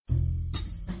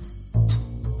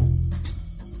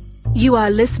You are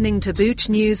listening to Booch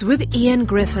News with Ian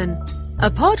Griffin, a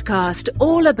podcast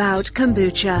all about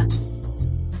kombucha.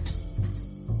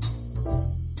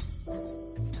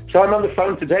 So I'm on the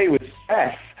phone today with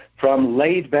Steph from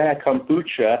Laid Bear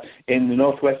Kombucha in the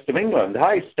northwest of England.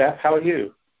 Hi, Steph. How are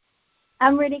you?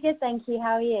 I'm really good, thank you.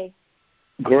 How are you?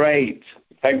 Great.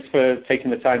 Thanks for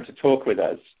taking the time to talk with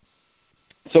us.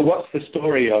 So what's the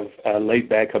story of Laid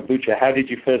Bear Kombucha? How did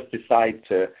you first decide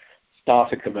to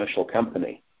start a commercial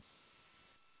company?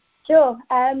 Sure.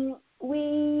 I'd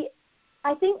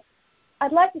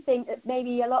like to think that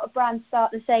maybe a lot of brands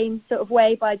start the same sort of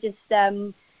way by just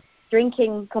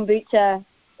drinking kombucha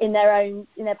in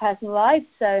their personal lives.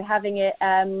 So having it,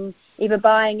 either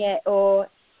buying it or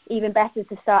even better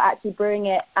to start actually brewing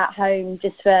it at home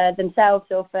just for themselves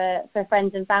or for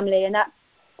friends and family. And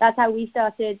that's how we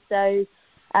started. So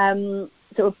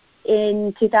sort of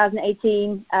in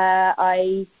 2018,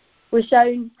 I was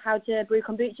shown how to brew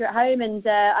kombucha at home, and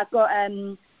I've got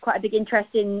quite a big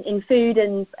interest in food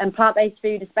and plant-based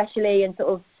food especially, and sort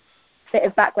of bit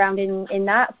of background in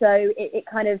that. So it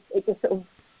just sort of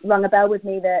rung a bell with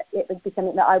me that it would be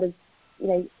something that I was,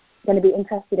 going to be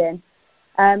interested in.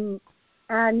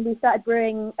 And we started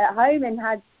brewing at home and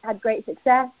had great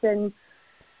success. And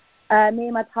me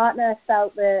and my partner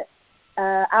felt that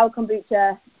our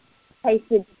kombucha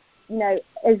tasted,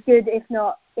 as good, if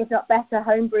not better,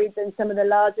 home brewed than some of the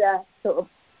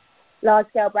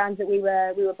large-scale brands that we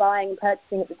were buying and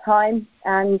purchasing at the time.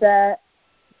 And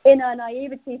in our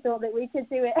naivety, thought that we could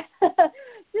do it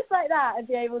just like that and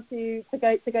be able to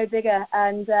go bigger.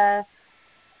 And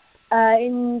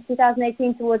in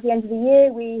 2018, towards the end of the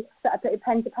year, we started putting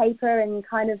pen to paper and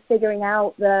kind of figuring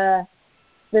out the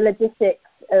logistics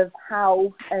of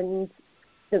how, and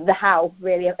the how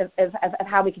really of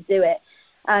how we could do it.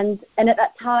 And at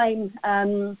that time,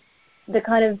 the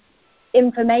kind of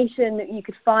information that you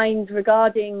could find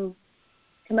regarding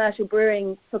commercial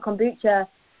brewing for kombucha,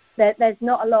 there's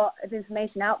not a lot of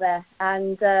information out there,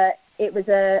 and it was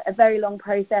a very long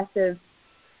process of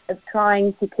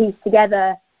trying to piece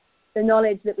together the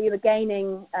knowledge that we were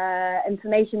gaining,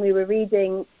 information we were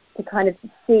reading, to kind of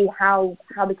see how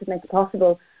we could make it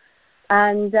possible.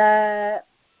 And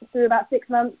through about 6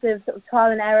 months of sort of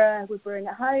trial and error with brewing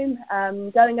at home,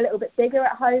 going a little bit bigger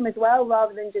at home as well,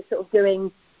 rather than just sort of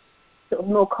doing sort of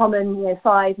more common,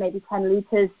 5, maybe 10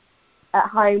 litres at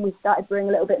home, we started brewing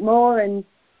a little bit more, and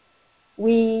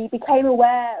we became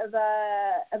aware of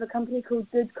a company called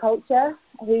Good Culture,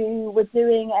 who was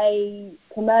doing a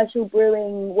commercial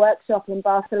brewing workshop in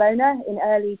Barcelona in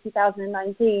early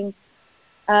 2019.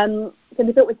 So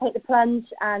we thought we'd take the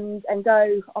plunge and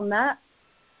go on that,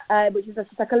 which was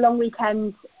just like a long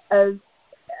weekend of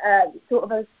sort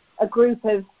of a group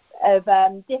of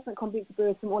different kombucha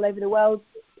brewers from all over the world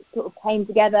sort of came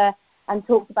together and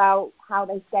talked about how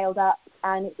they scaled up,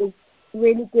 and it was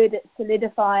really good at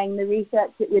solidifying the research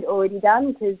that we'd already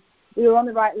done, because we were on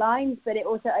the right lines, but it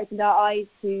also opened our eyes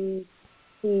to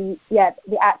the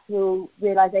actual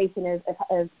realization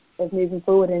of moving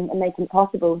forward and making it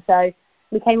possible. So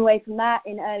we came away from that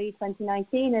in early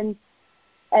 2019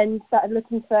 and started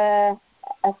looking for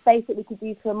a space that we could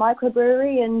use for a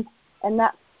microbrewery, and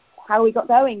that's how we got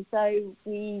going. So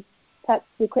we purchased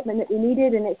the equipment that we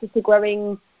needed, and it's just a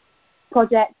growing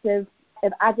project of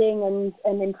adding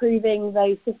and improving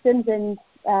those systems, and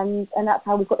that's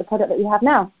how we've got the product that we have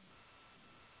now.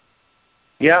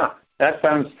 Yeah, that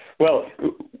sounds, well,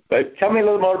 tell me a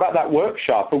little more about that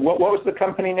workshop. What was the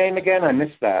company name again? I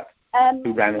missed that.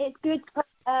 Who ran it? It's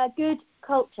Good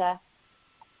Culture.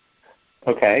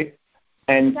 Okay.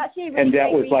 And really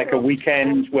that was like a resource.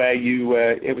 weekend where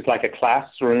it was like a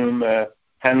classroom,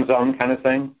 hands-on kind of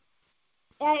thing?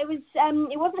 Yeah, it was.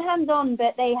 It wasn't hands-on,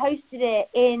 but they hosted it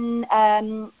in.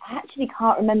 I actually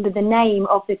can't remember the name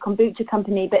of the kombucha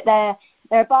company, but they're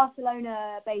a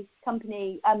Barcelona-based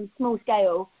company, small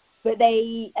scale. But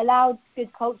they allowed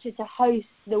Good Culture to host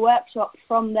the workshop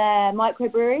from their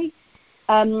microbrewery.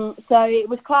 So it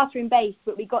was classroom-based,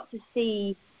 but we got to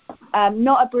see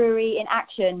not a brewery in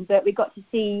action, but we got to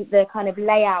see the kind of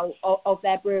layout of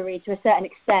their brewery to a certain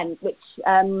extent, which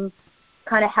kind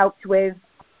of helped with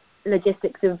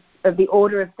logistics of the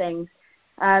order of things.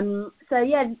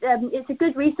 It's a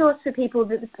good resource for people,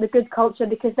 the Good Culture,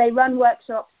 because they run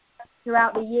workshops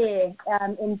throughout the year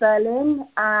in Berlin,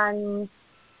 and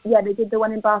they did the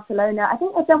one in Barcelona. I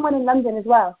think they've done one in London as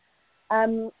well.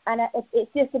 And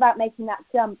it's just about making that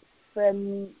jump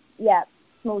from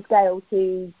small scale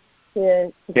to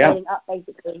scaling up,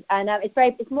 basically. And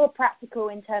it's more practical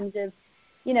in terms of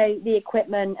the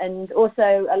equipment, and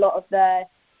also a lot of the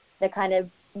kind of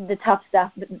the tough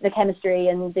stuff, the chemistry,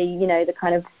 and the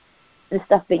kind of the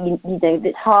stuff that you know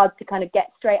that's hard to kind of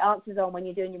get straight answers on when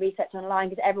you're doing your research online,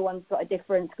 because everyone's got a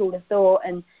different school of thought,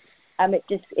 and it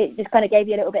just kind of gave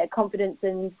you a little bit of confidence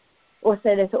and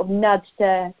also the sort of nudge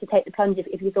to take the plunge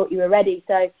if you thought you were ready.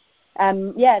 So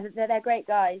they're great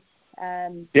guys.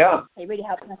 They really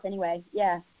helped us anyway.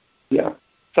 Yeah.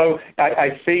 So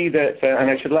I see that, and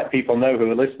I should let people know who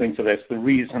are listening to this, the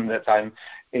reason that I'm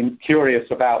curious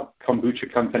about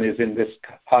kombucha companies in this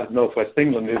part of northwest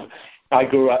England is I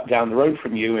grew up down the road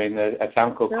from you in a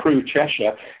town called Crewe,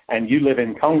 Cheshire, and you live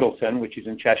in Congleton, which is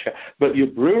in Cheshire, but your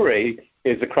brewery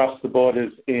is across the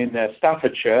borders in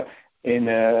Staffordshire, in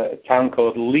a town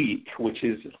called Leek, which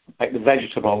is like the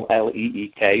vegetable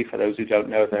L-E-E-K, for those who don't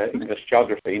know the English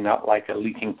geography, not like a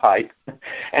leaking pipe.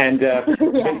 And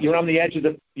you're on the edge of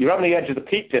the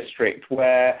Peak District,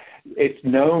 where it's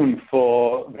known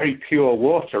for very pure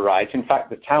water, right? In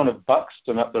fact, the town of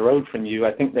Buxton up the road from you,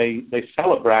 I think they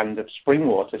sell a brand of spring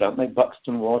water, don't they?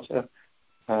 Buxton Water.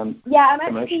 I'm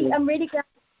really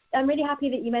happy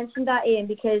that you mentioned that, Ian,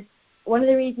 because one of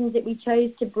the reasons that we chose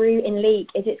to brew in Leek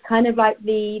is it's kind of like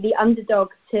the underdog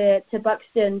to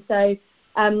Buxton. So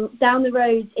down the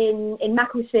road in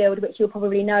Macclesfield, which you'll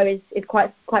probably know is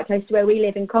quite close to where we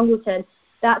live in Congleton,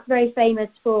 that's very famous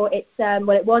for its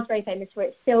it was very famous for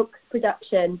its silk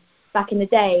production back in the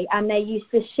day, and they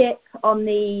used to ship on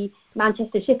the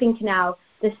Manchester Shipping Canal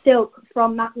the silk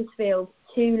from Macclesfield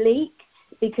to Leek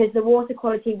because the water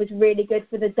quality was really good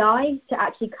for the dye to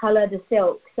actually colour the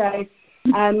silk. So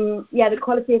the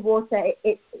quality of water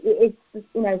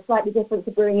it's slightly different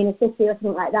to brewing in a city or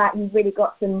something like that. You've really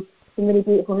got some really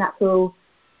beautiful natural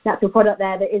product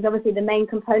there that is obviously the main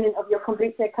component of your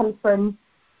kombucha comes from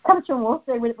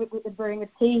water with the brewing with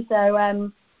tea.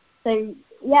 So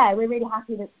we're really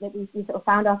happy that we sort of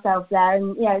found ourselves there,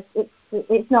 and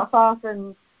it's not far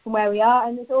from where we are,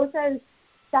 and it's also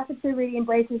Staffordshire really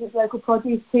embraces its local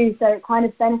produce too. So it kind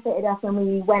of benefited us when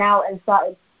we went out and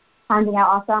started handing out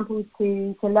our samples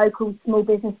to local small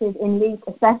businesses in Leek,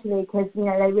 especially because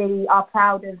they really are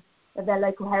proud of their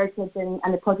local heritage and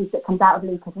the produce that comes out of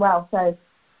Leek as well. So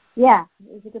it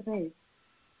was a good move.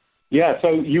 Yeah, so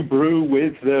you brew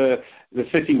with the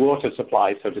city water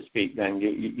supply, so to speak. Then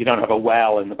you don't have a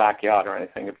well in the backyard or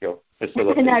anything of your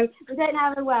facility. No, we don't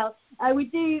have a well. We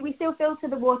still filter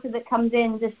the water that comes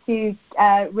in just to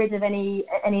rid of any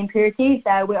impurities.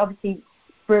 We're obviously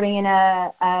brewing in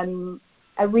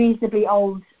a reasonably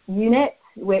old unit,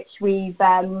 which we've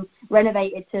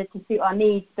renovated to suit our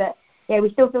needs. But we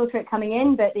still filter it coming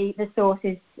in, but the source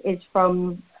is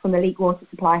from the Leek water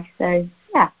supply. So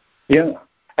yeah.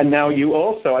 And now you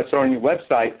also, I saw on your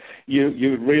website,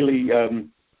 you really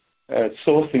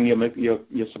sourcing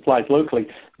your supplies locally,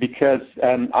 because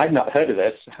I've not heard of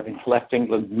this, having left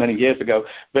England many years ago,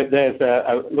 but there's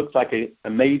looks like a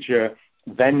major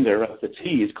vendor of the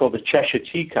teas called the Cheshire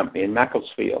Tea Company in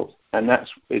Macclesfield, and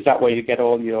is that where you get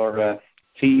all your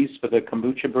teas for the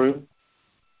kombucha brew?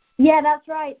 Yeah, that's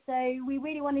right. So we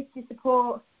really wanted to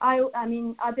support. I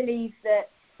believe that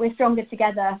we're stronger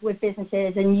together with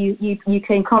businesses, and you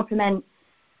can complement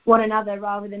one another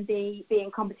rather than be in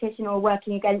competition or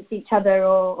working against each other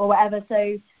or whatever.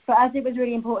 So for us, it was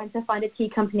really important to find a tea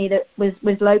company that was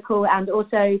local and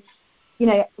also,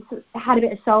 had a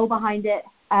bit of soul behind it.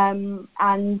 And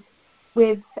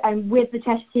with the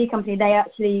Cheshire Tea Company, they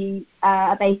actually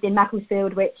are based in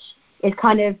Macclesfield, which is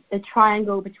kind of a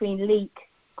triangle between Leek,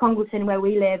 Congleton, where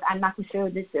we live, and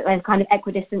Macclesfield is kind of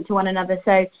equidistant to one another.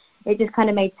 So it just kind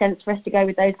of made sense for us to go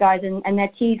with those guys, and their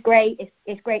tea's great.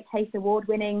 It's Great Taste Award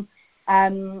winning.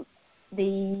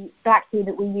 The black tea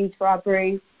that we use for our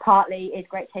brew partly is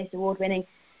Great Taste Award winning.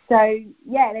 So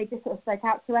they just sort of spoke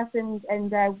out to us, and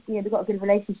we've got a good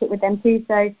relationship with them too.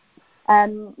 So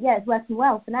it's working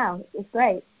well for now. It's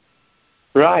great.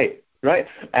 Right.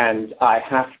 And I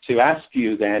have to ask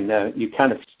you then, you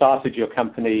kind of started your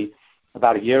company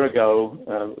about a year ago,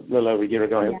 a little over a year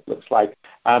ago, it looks like.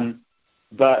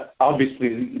 But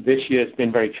obviously this year has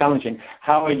been very challenging.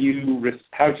 How have you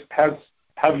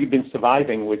been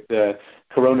surviving with the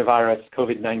coronavirus,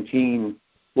 COVID-19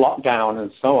 lockdown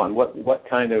and so on? What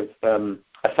kind of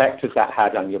effect has that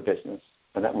had on your business?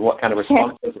 And what kind of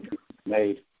responses have you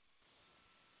made?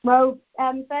 Well,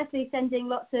 firstly, sending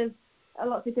lots of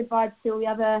good vibes to all the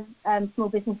other small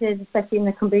businesses, especially in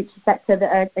the kombucha sector,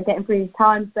 that are getting through these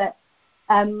times. But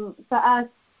for us,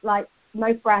 like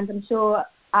most brands, I'm sure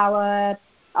our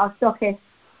stock is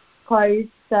closed,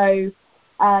 so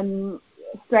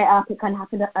straight up it kind of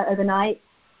happened overnight.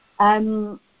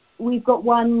 We've got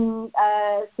one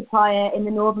supplier in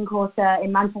the Northern Quarter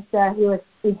in Manchester who has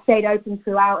stayed open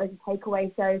throughout as a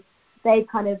takeaway, so they've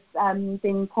kind of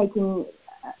been taking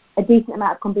a decent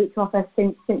amount of kombucha off us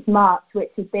since March,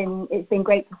 which it's been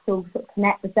great to still sort of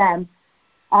connect with them.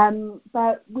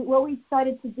 But what we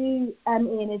decided to do,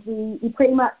 Ian, is we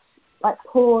pretty much like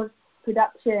paused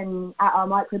production at our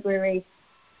microbrewery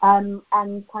and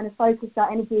kind of focused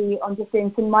our energy on just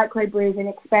doing some microbrews and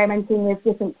experimenting with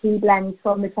different tea blends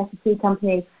from the Cheshire Tea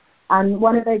Company. And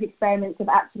one of those experiments have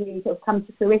actually sort of come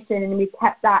to fruition, and we've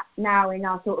kept that now in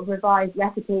our sort of revised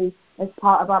recipe as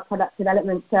part of our product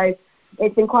development. So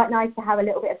it's been quite nice to have a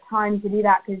little bit of time to do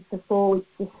that, because before we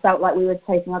just felt like we were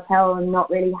chasing our tail and not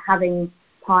really having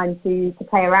time to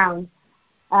play around.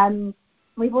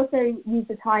 We've also used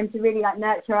the time to really like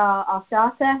nurture our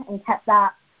starter and kept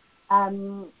that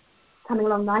coming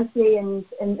along nicely and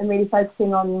really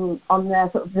focusing on the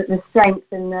sort of the strength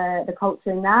and the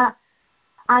culture in that.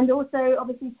 And also,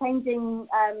 obviously, changing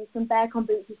from bare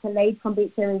kombucha to laid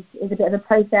kombucha is a bit of a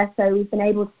process, so we've been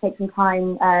able to take some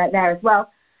time there as well.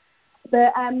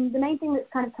 But the main thing that's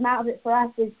kind of come out of it for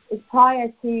us is prior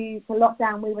to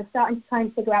lockdown, we were starting to try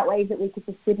and figure out ways that we could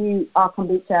distribute our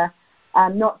kombucha,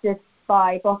 not just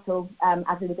by bottle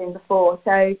as we were doing before.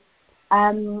 So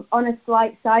on a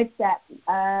slight sidestep,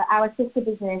 our sister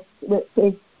business, which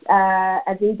is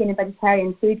a vegan and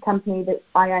vegetarian food company that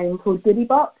I own called Goody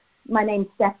Box. My name's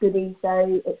Steph Goody,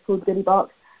 so it's called Goody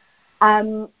Box.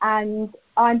 And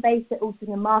I'm based at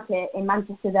Altrincham Market in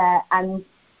Manchester there, and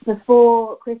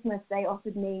before Christmas they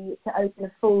offered me to open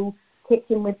a full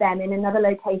kitchen with them in another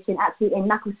location, actually in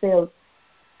Macclesfield.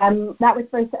 That was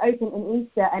supposed to open in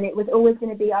Easter, and it was always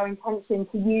going to be our intention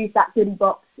to use that Goody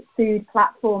Box food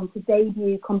platform to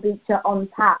debut kombucha on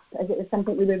tap, as it was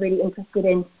something we were really interested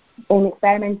in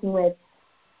experimenting with.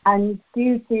 And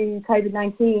due to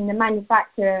COVID-19, the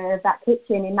manufacturer of that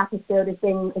kitchen in Macclesfield has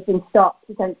been stopped,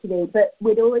 essentially. But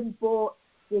we'd already bought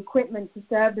the equipment to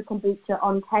serve the kombucha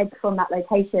on keg from that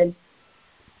location.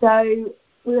 So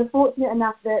we were fortunate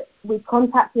enough that we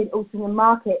contacted Altrincham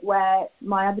Market, where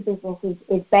my other business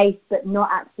is based, but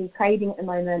not actually trading at the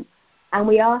moment. And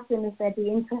we asked them if they'd be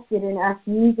interested in us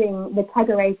using the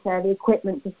kegerator, the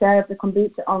equipment to serve the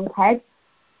kombucha on keg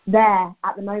there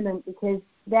at the moment, because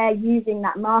they're using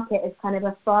that market as kind of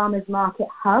a farmer's market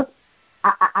hub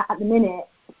at the minute.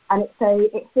 And so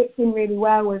it fits in really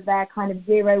well with their kind of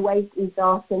zero waste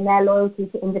ethos and their loyalty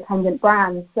to independent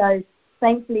brands. So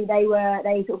thankfully they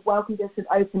sort of welcomed us with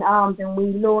open arms, and we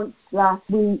launched last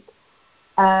week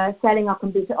selling our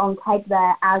kombucha on keg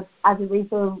there as a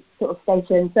refill sort of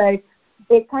station. So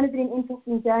it's kind of been an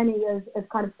interesting journey of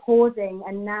kind of pausing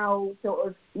and now sort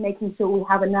of making sure we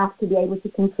have enough to be able to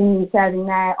continue serving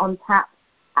there on tap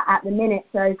at the minute.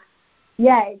 So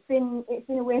yeah, it's been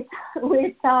a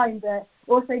weird time, but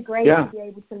also great to be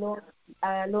able to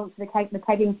launch the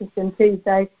kegging system too.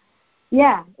 So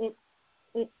yeah, it's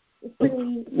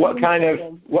pretty. What kind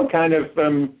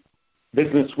of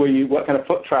business were you? What kind of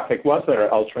foot traffic was there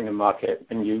at Altrincham Market?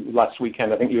 And you last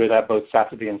weekend, I think you were there both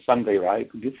Saturday and Sunday, right?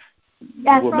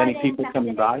 Yeah, were Friday many people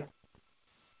coming by?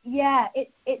 Yeah,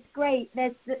 it's great.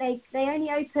 They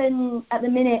only open at the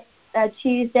minute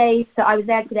Tuesday, so I was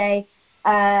there today,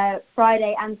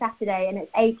 Friday and Saturday, and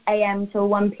it's 8 a.m. till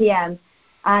 1 p.m.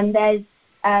 And there's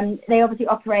they obviously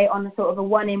operate on a sort of a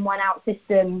one-in, one-out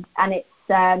system, and it's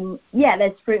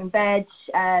there's fruit and veg,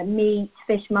 meat,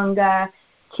 fishmonger,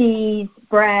 cheese,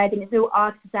 bread, and it's all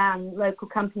artisan local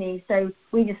companies. So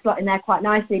we just slot in there quite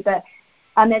nicely, but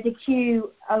there's a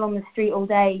queue along the street all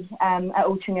day at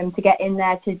Altrincham to get in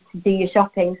there to do your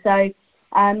shopping. So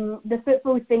the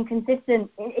footfall's been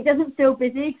consistent. It doesn't feel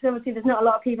busy because obviously there's not a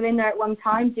lot of people in there at one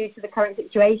time due to the current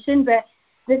situation, but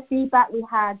the feedback we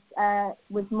had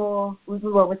was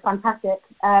fantastic.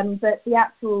 But the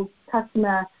actual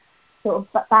customer sort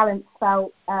of balance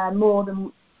felt more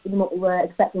than what we were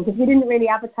expecting, because we didn't really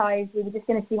advertise. We were just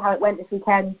going to see how it went this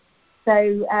weekend. So,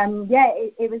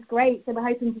 it was great. So we're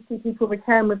hoping to see people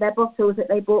return with their bottles that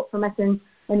they bought from us and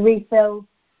refill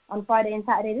on Friday and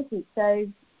Saturday this week. So,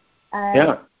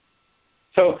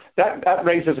 So that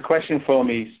raises a question for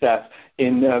me, Steph.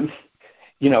 In the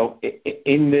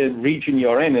region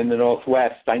you're in the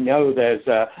Northwest, I know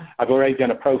I've already done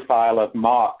a profile of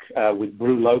Mark with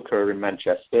Brew Loca in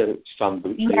Manchester, which is on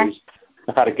Butch News.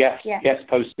 I've had a guest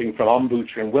posting from On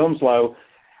Butcher in Wilmslow.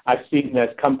 I've seen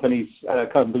there's companies,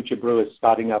 kombucha brewers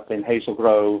starting up in Hazel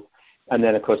Grove, and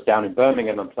then, of course, down in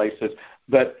Birmingham and places.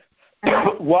 But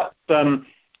what kind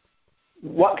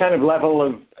of level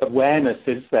of awareness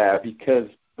is there? Because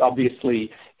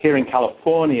obviously here in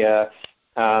California,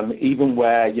 even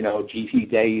where, GT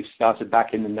Dave started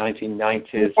back in the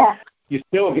 1990s, you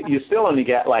still only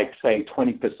get, say,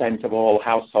 20% of all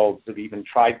households have even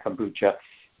tried kombucha.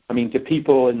 I mean, do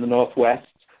people in the Northwest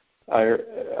are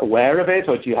aware of it,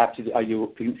 or are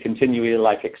you continually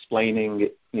like explaining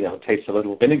it, it tastes a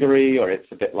little vinegary, or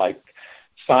it's a bit like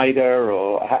cider,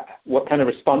 or what kind of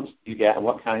response do you get, and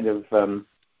what kind of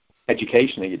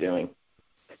education are you doing?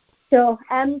 Sure.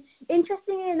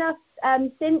 Interestingly enough,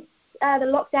 since the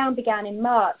lockdown began in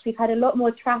March, we've had a lot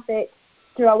more traffic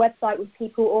through our website with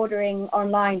people ordering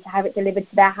online to have it delivered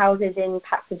to their houses in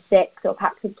packs of 6 or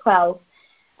packs of 12.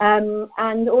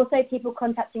 And also people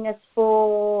contacting us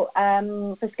for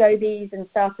scobies and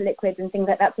starter liquids and things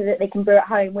like that so that they can brew at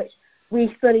home, which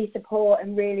we fully support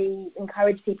and really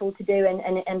encourage people to do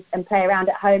and play around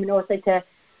at home, and also to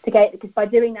get, because by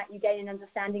doing that you gain an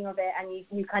understanding of it, and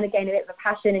you kind of gain a bit of a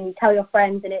passion, and you tell your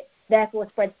friends, and it therefore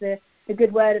spreads the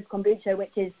good word of kombucha,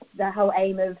 which is the whole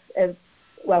aim of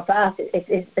well, for us,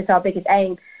 it's our biggest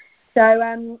aim.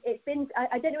 So it's been,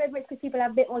 I don't know whether it's because people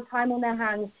have a bit more time on their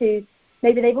hands to,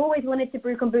 maybe they've always wanted to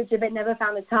brew kombucha but never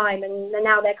found the time, and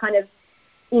now they're kind of,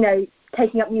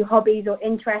 taking up new hobbies or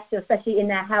interests, especially in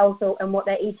their health and what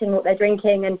they're eating, what they're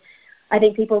drinking. And I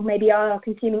think people maybe are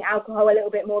consuming alcohol a little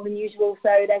bit more than usual,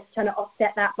 so they're trying to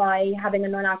offset that by having a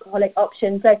non-alcoholic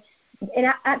option. So in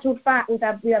actual fact,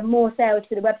 we have more sales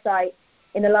through the website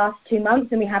in the last 2 months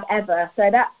than we have ever. So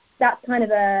that's kind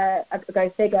of a go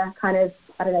figure kind of,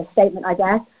 statement, I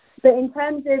guess. But in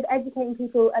terms of educating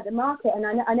people at the market, and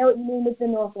I know what you mean with the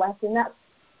Northwest, and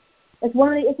it's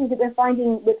one of the issues that we're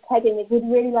finding with kegging, is we'd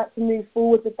really like to move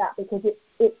forward with that, because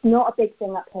it's not a big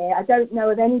thing up here. I don't know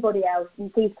of anybody else,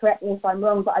 and please correct me if I'm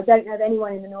wrong, but I don't know of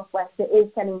anyone in the Northwest that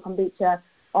is selling kombucha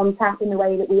on tap in the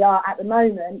way that we are at the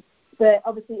moment. But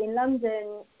obviously in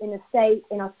London, in the States,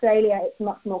 in Australia, it's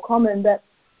much more common. But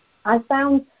I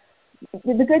found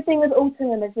the good thing with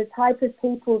Altrincham is the type of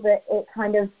people that it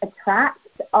kind of attracts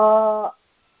are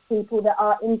people that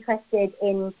are interested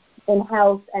in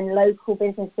health and local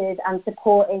businesses and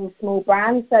supporting small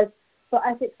brands. So for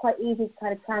us, it's quite easy to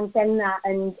kind of transcend that,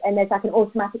 and there's like an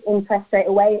automatic interest straight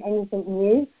away in anything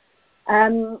new.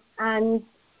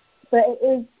 But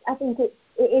I think it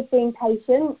is being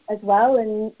patient as well,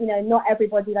 and not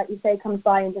everybody, like you say, comes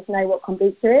by and just know what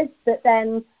kombucha is. But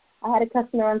then I had a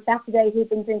customer on Saturday who'd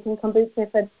been drinking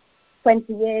kombucha for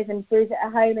 20 years and brews it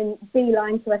at home, and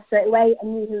beeline to us straight away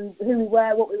and knew who we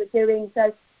were, what we were doing.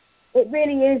 So it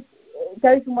really is, it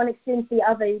goes from one extreme to the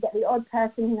other. You get the odd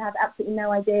person who has absolutely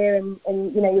no idea, and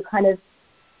you're kind of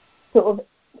sort of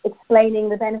explaining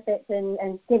the benefits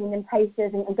and giving them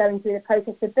tasters and going through the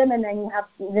process with them, and then you have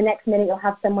the next minute you'll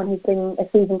have someone who's been a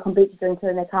seasoned kombucha drinker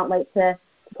and they can't wait to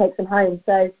take them home.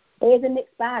 So it is a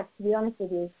mixed bag, to be honest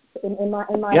with you, in my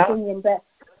opinion. But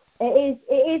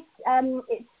it's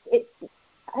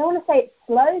I don't want to say it's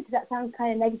slow, because that sounds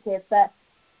kind of negative, but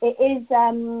it is.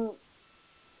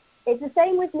 It's the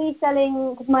same with me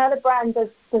selling, because my other brand does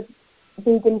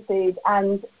vegan food,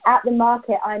 and at the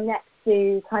market I'm next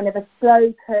to kind of a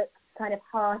slow cooked, kind of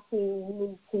hearty,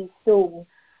 meaty stall,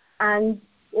 and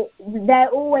they're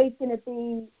always going to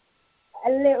be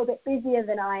a little bit busier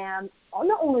than I am,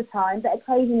 not all the time, but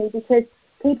occasionally, because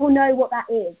people know what that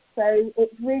is. So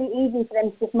it's really easy for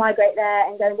them to just migrate there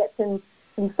and go and get some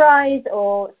fries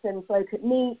or some slow cooked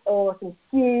meat or some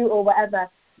stew or whatever.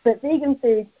 But vegan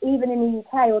food, even in the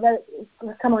UK, although it's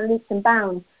come on leaps and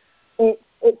bounds,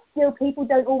 it's still, people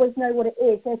don't always know what it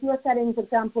is. So if you're selling, for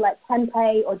example, like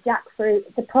tempeh or jackfruit,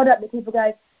 it's a product that people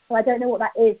go, well, I don't know what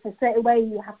that is. So straight away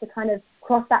you have to kind of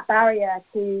cross that barrier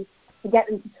to get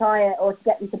them to try it or to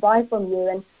get them to buy from you.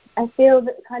 And I feel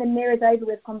that it kind of mirrors over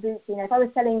with kombucha. If I was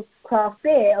selling craft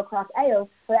beer or craft ale,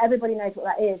 well, everybody knows what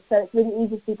that is. So it's really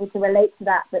easy for people to relate to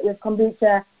that. But with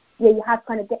kombucha, you have to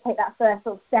kind of take that first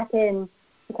sort of step in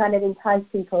to kind of entice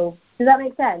people. Does that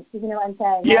make sense? Do you know what I'm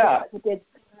saying? Yeah. That's a good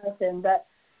comparison. But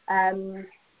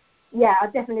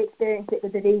I've definitely experienced it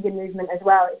with the vegan movement as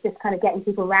well. It's just kind of getting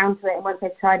people around to it, and once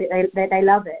they've tried it, they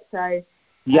love it. So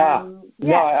No,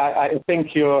 I think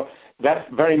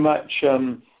that's very much.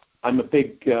 I'm a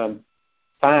big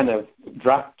fan of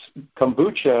draft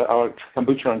kombucha or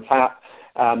kombucha on tap,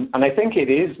 and I think it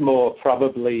is more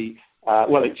probably.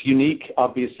 It's unique,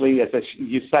 obviously, as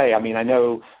you say. I mean, I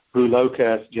know Brew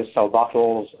Loca just sell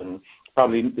bottles, and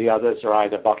probably the others are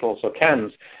either bottles or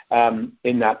cans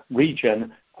in that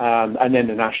region. And then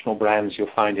the national brands you'll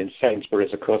find in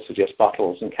Sainsbury's, of course, are just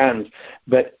bottles and cans.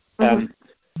 But, I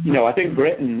think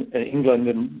Britain, England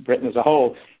and Britain as a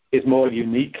whole, is more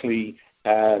uniquely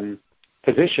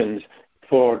positioned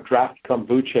for draft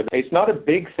kombucha. It's not a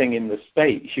big thing in the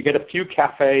States. You get a few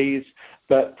cafes,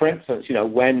 but, for instance,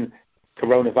 when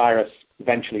coronavirus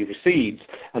eventually recedes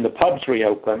and the pubs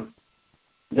reopen,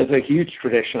 there's a huge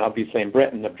tradition, obviously, in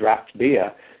Britain of draft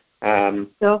beer. And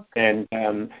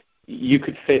you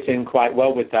could fit in quite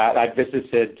well with that. I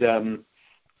visited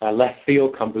Left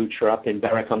Field Kombucha up in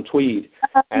Berwick-on-Tweed,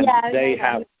 and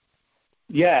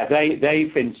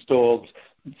they've installed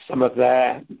some of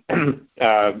their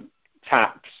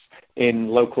taps in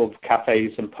local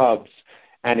cafes and pubs,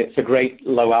 and it's a great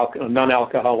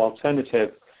non-alcohol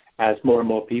alternative as more and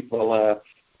more people are,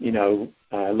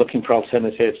 looking for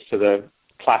alternatives to the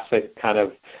classic kind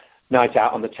of night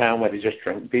out on the town where they just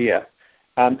drink beer.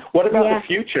 What about the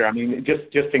future? I mean,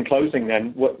 just in closing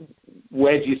then,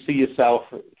 where do you see yourself,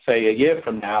 say, a year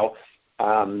from now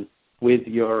with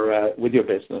your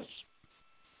business?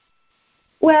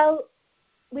 Well,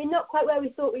 we're not quite where we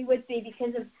thought we would be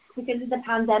because of the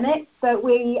pandemic, but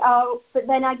we are. But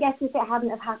then I guess if it hadn't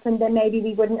have happened, then maybe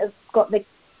we wouldn't have got the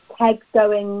kegs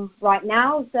going right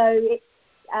now. So it's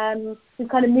we've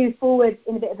kind of moved forward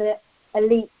in a bit of a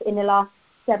leap in the last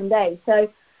 7 days. So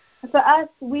for us,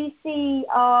 we see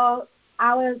our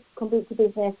kombucha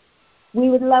business. We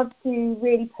would love to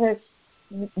really push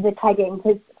the kegging,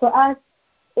 because for us,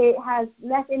 it has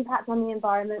less impact on the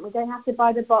environment. We don't have to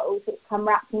buy the bottles which come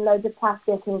wrapped in loads of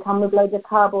plastic and come with loads of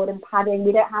cardboard and padding.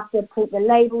 We don't have to print the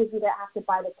labels. We don't have to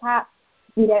buy the caps.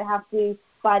 We don't have to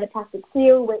buy the plastic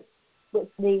seal, which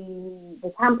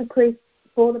the tamper-proof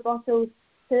for the bottles.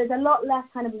 So there's a lot less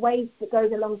kind of waste that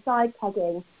goes alongside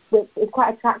kegging, which is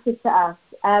quite attractive to us.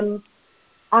 And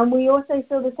we also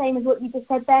feel the same as what you just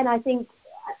said, Ben. I think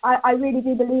I really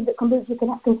do believe that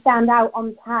kombucha can stand out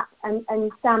on tap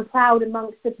and stand proud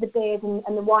amongst the beers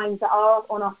and the wines that are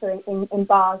on offer in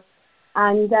bars,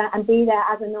 and be there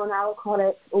as a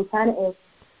non-alcoholic alternative.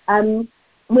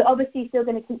 We're obviously still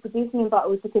going to keep producing in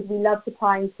bottles because we love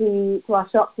supplying to our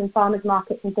shops and farmers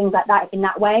markets and things like that in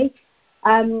that way.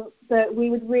 But we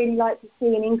would really like to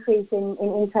see an increase in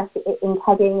interest in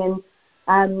kegging.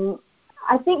 And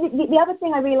I think the other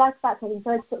thing I really like about kegging,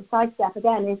 sorry to sort of sidestep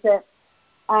again, is that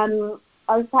I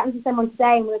was chatting to someone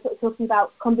today and we were sort of talking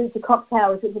about kombucha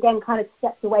cocktails, which again kind of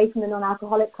steps away from the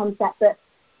non-alcoholic concept, but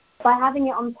by having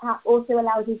it on tap also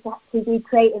allows you to be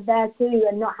creative there too,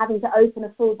 and not having to open a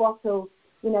full bottle,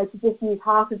 to just use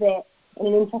half of it in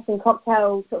an interesting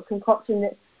cocktail sort of concoction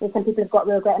that some people have got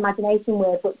real great imagination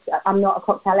with, which I'm not a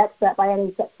cocktail expert by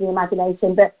any stretch of the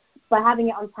imagination, but by having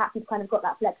it on tap, you've kind of got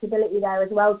that flexibility there as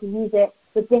well to use it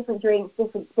with different drinks,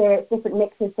 different spirits, different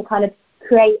mixes to kind of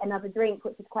create another drink,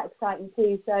 which is quite exciting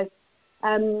too. So,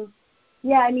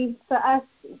 for us,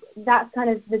 that's kind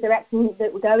of the direction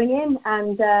that we're going in,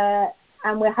 and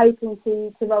we're hoping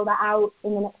to roll that out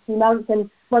in the next few months. And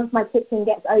once my kitchen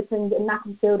gets opened in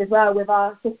Macclesfield as well with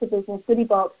our sister business, Goody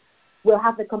Box, we'll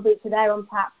have the kombucha there on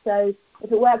tap. So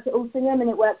if it works at Alsingham and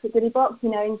it works at Goody Box,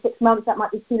 in 6 months that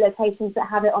might be 2 locations that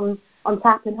have it on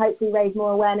tap, and hopefully raise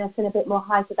more awareness and a bit more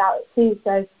hype about it too.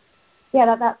 So,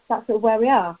 that's sort of where we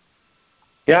are.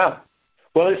 Yeah.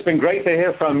 Well, it's been great to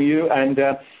hear from you, and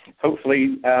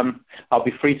hopefully I'll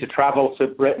be free to travel to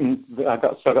Britain. I've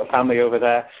got family over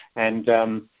there, and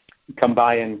come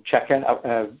by and check out,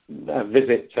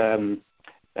 visit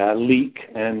Leek,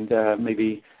 and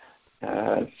maybe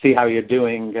see how you're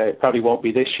doing. It probably won't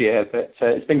be this year, but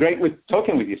it's been great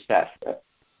talking with you, Steph.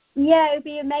 Yeah, it would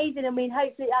be amazing. I mean,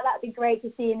 hopefully that would be great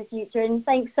to see in the future. And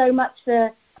thanks so much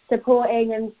for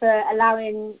supporting and for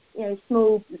allowing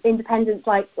small independents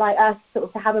like us sort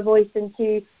of to have a voice and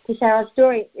to share our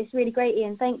story. It's really great,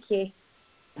 Ian. Thank you.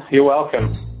 You're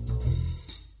welcome.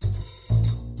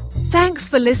 Thanks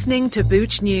for listening to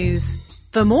Booch News.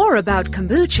 For more about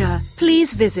kombucha,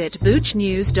 please visit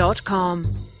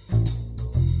boochnews.com.